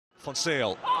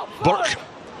Fonsail, Burke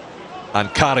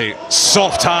and Carey,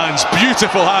 soft hands,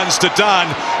 beautiful hands to Dan,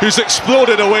 who's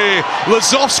exploded away.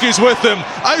 Lazowski's with him,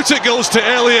 out it goes to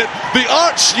Elliott, the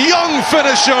arch young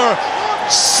finisher,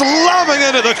 slamming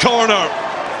into the corner.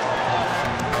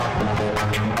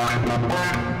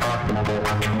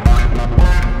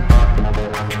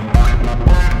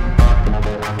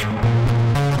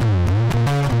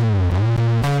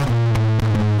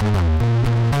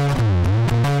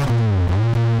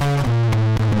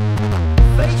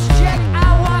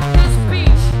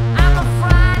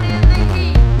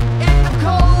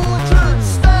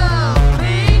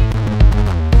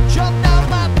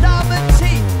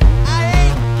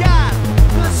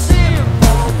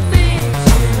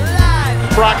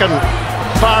 Bracken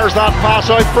fires that pass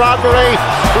out. Bradbury,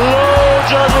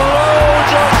 loads and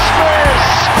loads of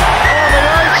space on the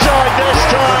outside this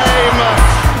time.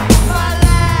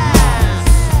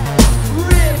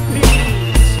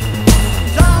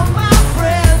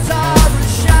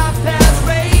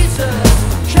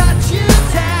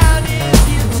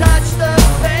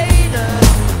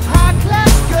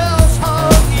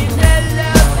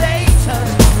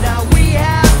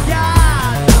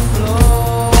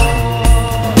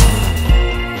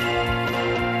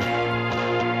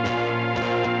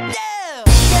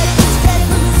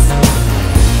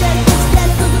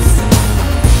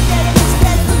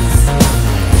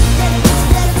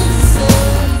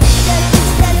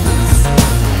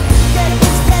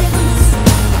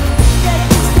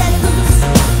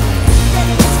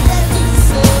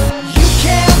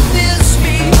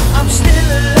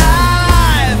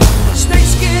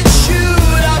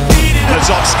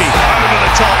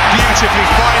 Beautifully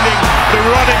finding the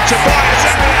running Tobias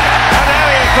Elliott, and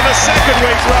Elliott for the second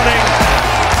week running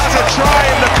has a try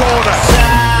in the corner.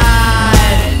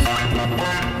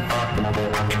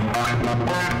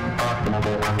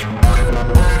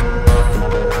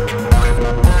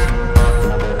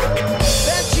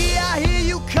 Benji, I hear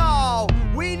you call.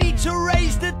 We need to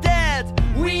raise the dead.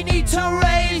 We need to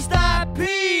raise the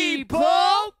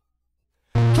people.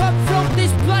 Cut from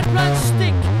this blood-run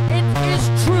stick. It is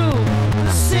true.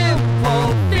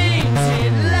 Simple things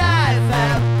in life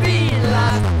have been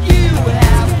lost. You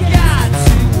have got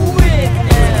to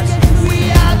witness.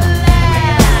 We are the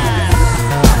last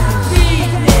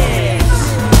Phoenix,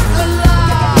 the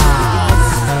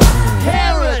lost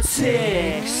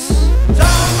heretics.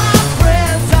 All my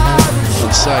friends are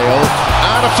Fonsail,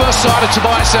 and a first sight of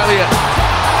Tobias Elliott,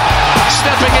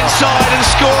 stepping inside and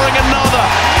scoring another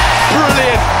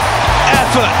brilliant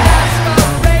effort.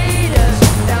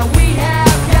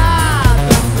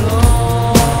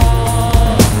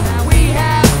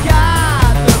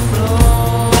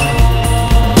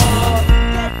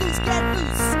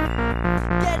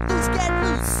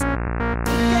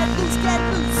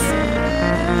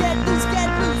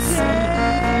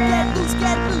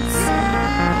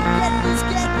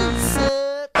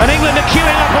 And England are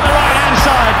queuing up on the right-hand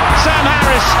side. Sam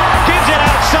Harris gives it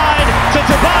outside to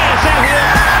Tobias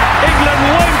Elliott. England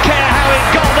won't care how it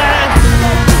got there.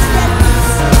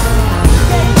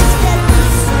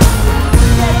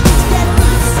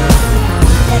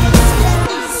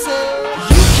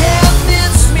 You can't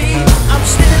miss me, I'm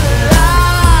still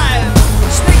alive.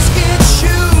 Snakes can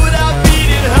shoot, I'm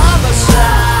beating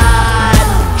homicide.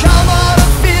 Come on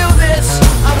and feel this,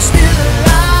 I'm still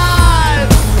alive.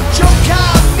 Joe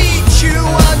can't meet you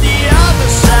on the other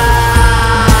side.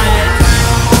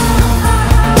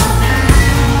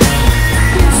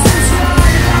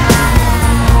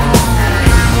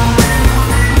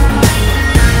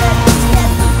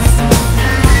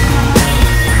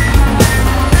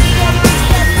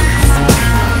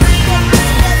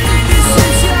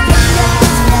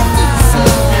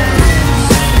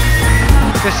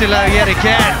 Versatility yet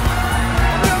again.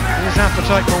 His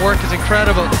appetite for work is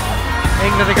incredible.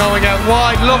 England are going out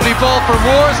wide. Lovely ball for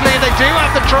Worsley, and they do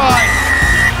have the try.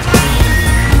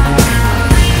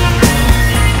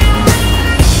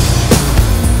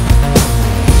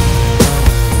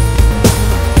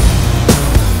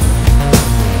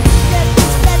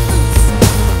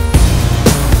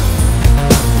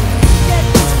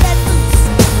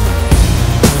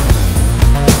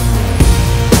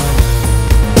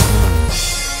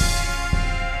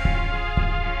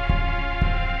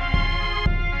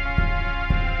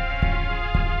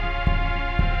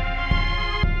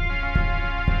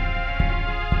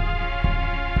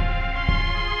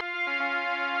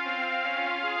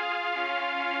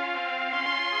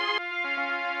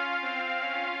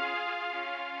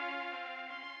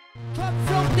 Cut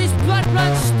from this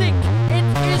blood-run stick.